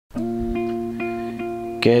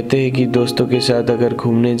कहते हैं कि दोस्तों के साथ अगर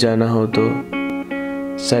घूमने जाना हो तो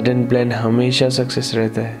सडन प्लान हमेशा सक्सेस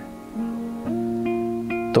रहता है।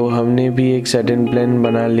 तो हमने भी एक सडन प्लान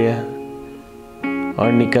बना लिया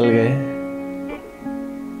और निकल गए।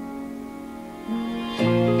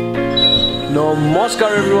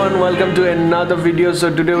 नमस्कार everyone, welcome to another video. So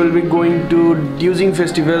today will be going to Dwijing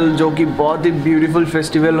festival, जो कि बहुत ही ब्यूटीफुल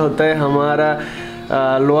फेस्टिवल होता है हमारा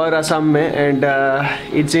लोअर असम में। एंड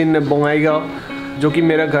इट्स इन बोंगाईगांव, जो कि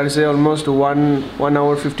मेरा घर से ऑलमोस्ट 1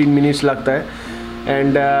 hour 15 minutes लगता है।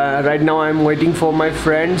 And right now I am waiting for my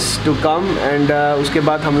friends to come. And उसके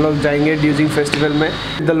बाद हम लोग जाएंगे ड्विजिंग फेस्टिवल में।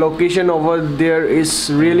 The location over there is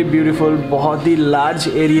really beautiful, बहुत ही लार्ज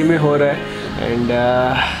एरिया में हो रहा है। And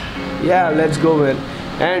yeah, let's go man,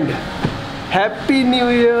 and happy new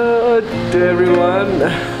year to everyone.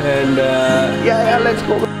 And yeah, let's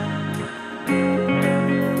go.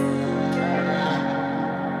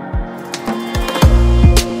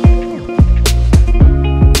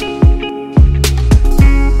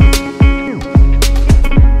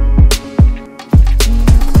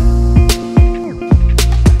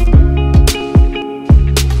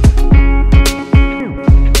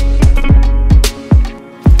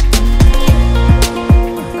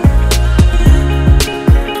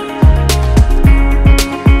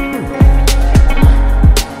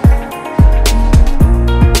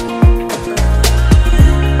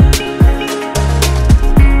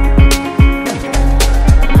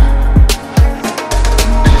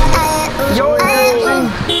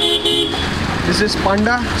 This is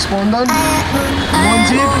Panda, Spondan,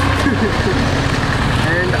 Monjeet,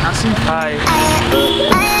 and Assam. Hi.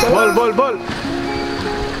 Bol.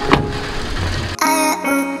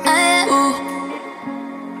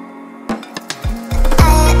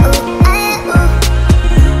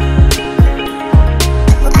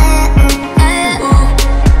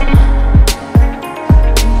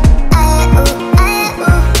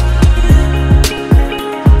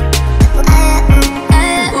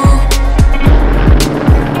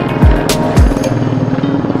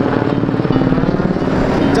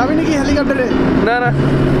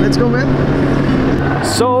 Let's go man.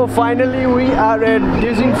 So finally we are at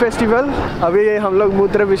Dwijing Festival. अभी हम लोग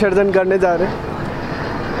मूत्र विसर्जन करने जा रहे हैं।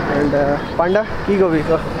 And पांडा की गोभी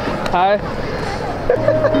को हाय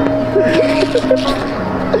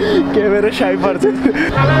कैमरा शाई पर से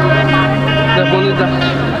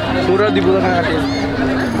पूरा दिखो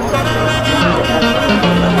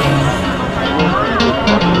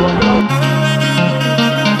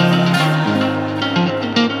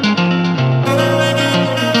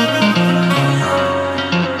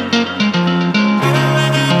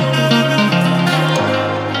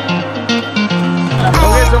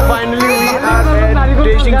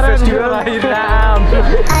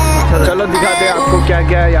चलो दिखाते हैं आपको क्या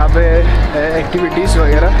क्या यहाँ पे एक्टिविटीज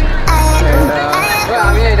वगैरह।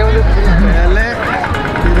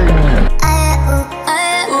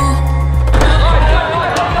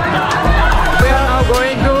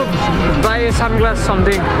 Going to buy a sunglass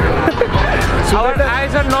something. Our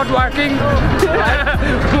eyes are not working.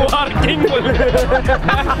 Working.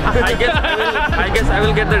 I guess I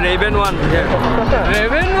will get the Ray-Ban one. Yeah.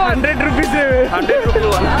 Ray-Ban 100 rupees. 100 rupees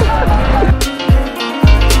one.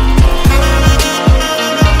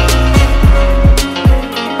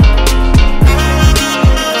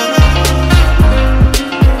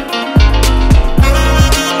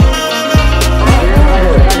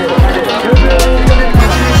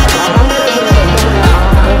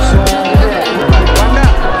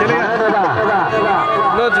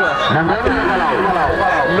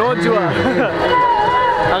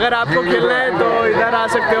 अगर आपको खेलना है तो इधर आ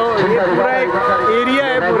सकते हो। ये पूरा एक एरिया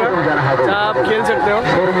है पूरा जहाँ आप खेल सकते हो।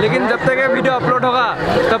 लेकिन जब तक ये वीडियो अपलोड होगा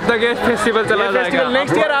तब तक ये फेस्टिवल चला जाएगा।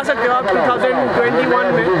 नेक्स्ट ईयर आ सकते हो आप,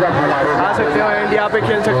 2021 में आ सकते हो। एंड यहाँ पे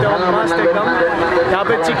खेल सकते हो मस्त एकदम। यहाँ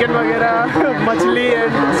पे चिकन वगैरह, मछली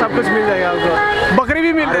एंड सब कुछ मिल जाएगा आपको। बकरी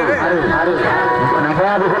भी मिल रही है।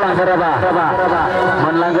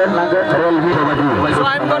 So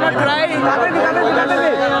I'm gonna try.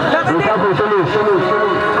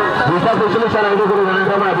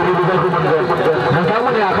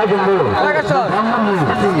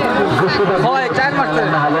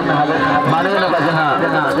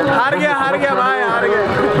 हार गया भाई, हार गया।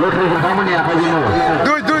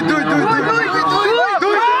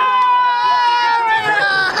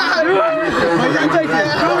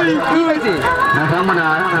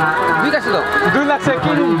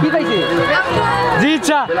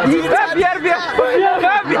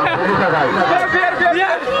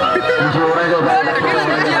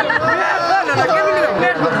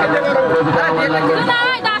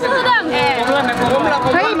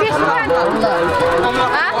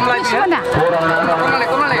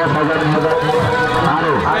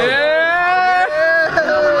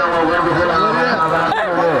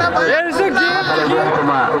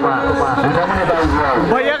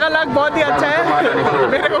 भैया का लक बहुत ही अच्छा है,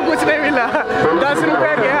 मेरे को कुछ नहीं मिला, 10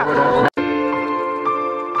 रुपया गया।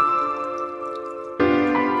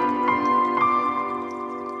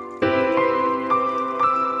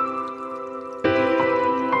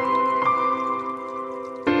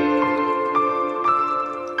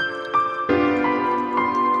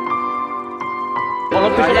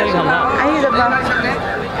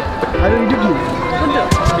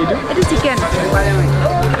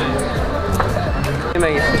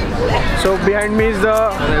 So behind me is the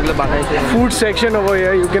food section over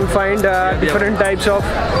here. You can find different types of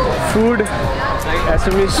food,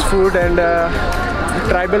 Assamese food and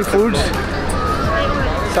tribal foods.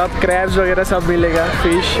 सब crabs वगैरह सब मिलेगा,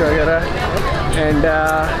 fish वगैरह, and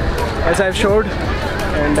as I've showed,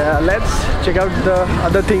 and let's check out the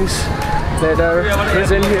other things that are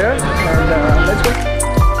present here, and let's go.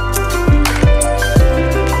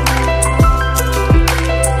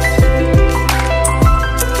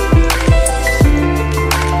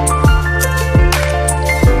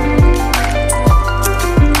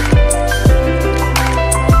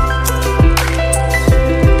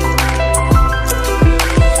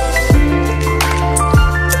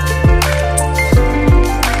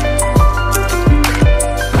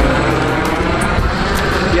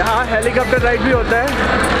 Helicopter ride भी होता है,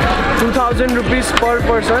 2000 rupees पर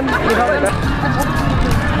person.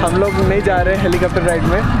 हम लोग नहीं जा रहे हैं हेलीकॉप्टर राइड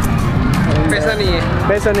में, पैसा नहीं है,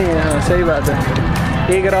 पैसा नहीं है। हाँ सही बात है,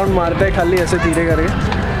 एक राउंड मारते हैं खाली ऐसे धीरे करके।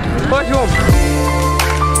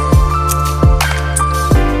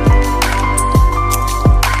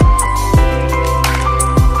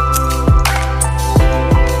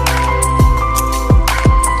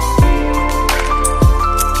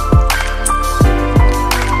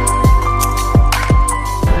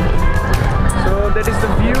 That is the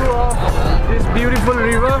view of this beautiful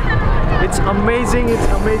river. It's amazing, it's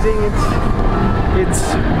amazing, it's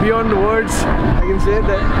beyond words. I can say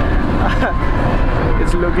that.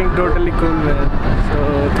 It's looking totally cool, man. So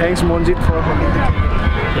thanks Monjit for holding the camera.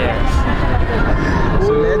 Yes.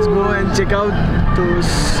 So let's go and check out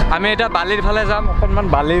those. আমি এটা বালিৰ ফালে যাম, অকণমান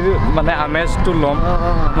বালিৰ মানে আমেজটো ল'ম।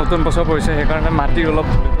 নতুন বছৰ পৰিছে সেইকাৰণে মাটি অলপ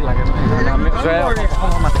ধৰিব লাগে, আমি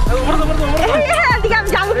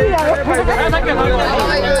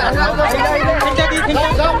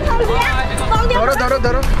ধরো ধরো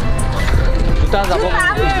ধরো জোতা যাব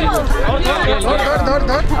ধর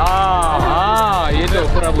ধর এই তো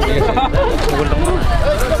পুরা বুঝি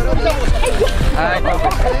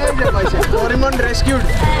Doraemon rescued.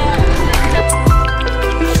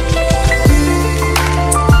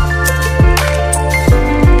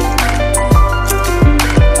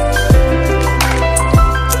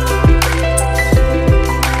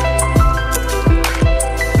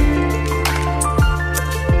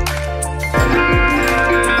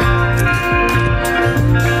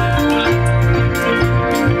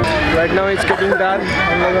 Right now it's getting dark.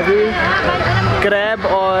 हम लोग अभी क्रैब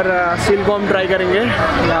और सिल्कवर्म ट्राई करेंगे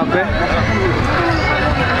यहाँ पे।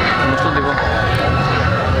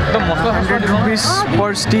 100 रुपीज़ पर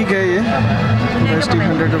स्टिक है ये स्टिक,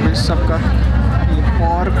 100 रुपीज़ सबका। ये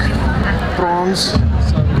पॉर्क, प्रॉन्स,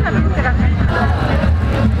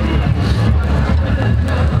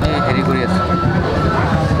 হেৰি কৰি আছে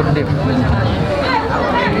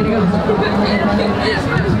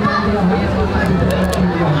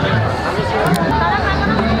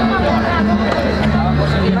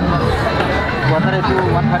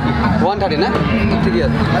ওৱান থাৰ্টি না ঠিক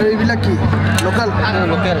আছে। আৰু এইবিলাক কি লোকেল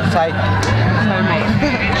লোকেল চাই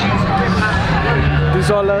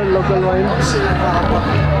These all are local wines.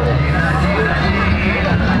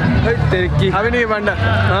 तेरी अभी नहीं बंडा,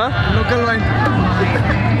 हाँ local wine.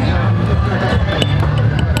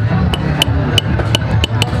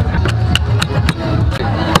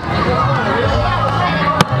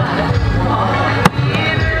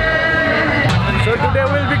 So today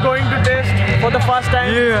we'll be going to taste for the first time.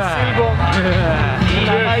 Silkworm.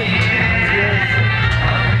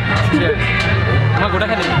 Cheers. मैं गुड़ा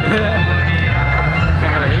खा ले।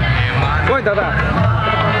 कोई दादा।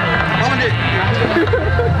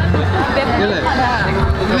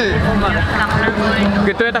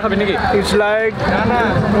 कितने तक खाने की? It's like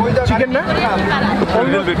chicken ना? A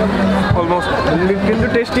little bit, almost. Little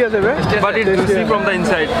tasty as well. But it's juicy from the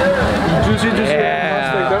inside. Juicy.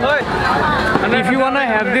 If you wanna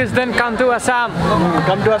have this, then come to Assam.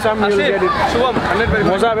 Come to Assam, you'll get it. Subham, 100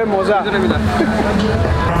 Moza है मोजा।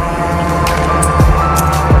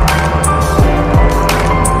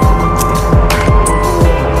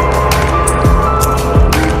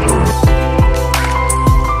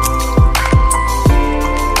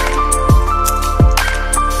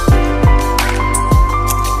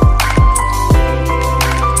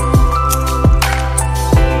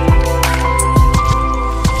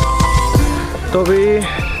 तो अभी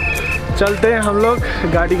चलते हैं हम लोग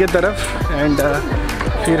गाड़ी के तरफ एंड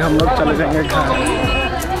फिर हम लोग चले जाएंगे घर।